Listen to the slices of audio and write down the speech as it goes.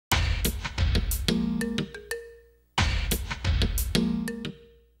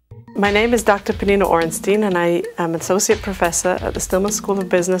My name is Dr. Penina Orenstein, and I am Associate Professor at the Stillman School of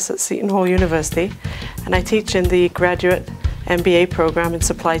Business at Seton University, and I teach in the Graduate MBA program in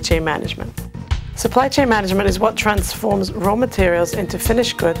Supply Chain Management. Supply chain management is what transforms raw materials into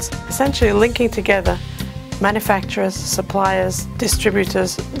finished goods, essentially linking together manufacturers, suppliers,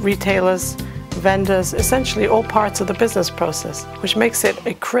 distributors, retailers, vendors, essentially all parts of the business process, which makes it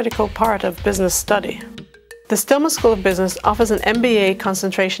a critical part of business study. The Stillman School of Business offers an MBA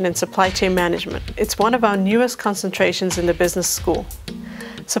concentration in supply chain management. It's one of our newest concentrations in the business school.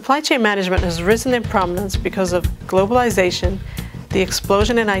 Supply chain management has risen in prominence because of globalization, the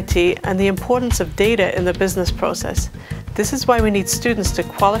explosion in IT, and the importance of data in the business process. This is why we need students to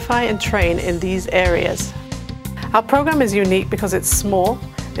qualify and train in these areas. Our program is unique because it's small,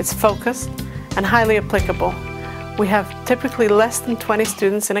 it's focused, and highly applicable. We have typically less than 20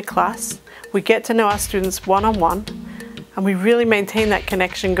 students in a class. We get to know our students one-on-one, and we really maintain that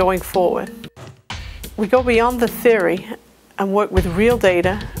connection going forward. We go beyond the theory and work with real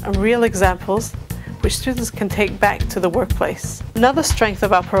data and real examples which students can take back to the workplace. Another strength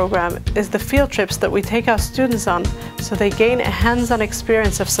of our program is the field trips that we take our students on so they gain a hands-on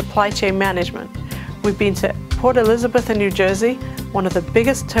experience of supply chain management. We've been to Port Elizabeth in New Jersey, one of the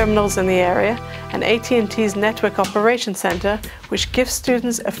biggest terminals in the area, and AT&T's Network Operations Center, which gives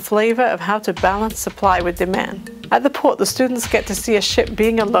students a flavor of how to balance supply with demand. At the port, the students get to see a ship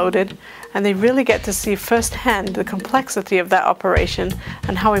being unloaded, and they really get to see firsthand the complexity of that operation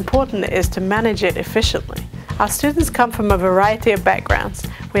and how important it is to manage it efficiently. Our students come from a variety of backgrounds.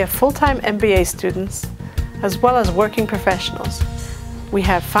 We have full-time MBA students, as well as working professionals. We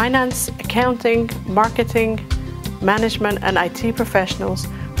have finance, accounting, marketing, management, and IT professionals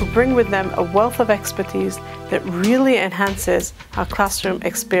who bring with them a wealth of expertise that really enhances our classroom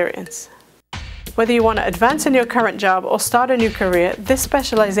experience. Whether you want to advance in your current job or start a new career, this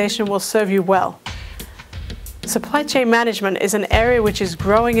specialization will serve you well. Supply chain management is an area which is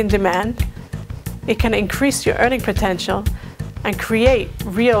growing in demand. It can increase your earning potential and create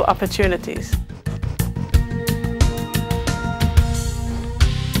real opportunities.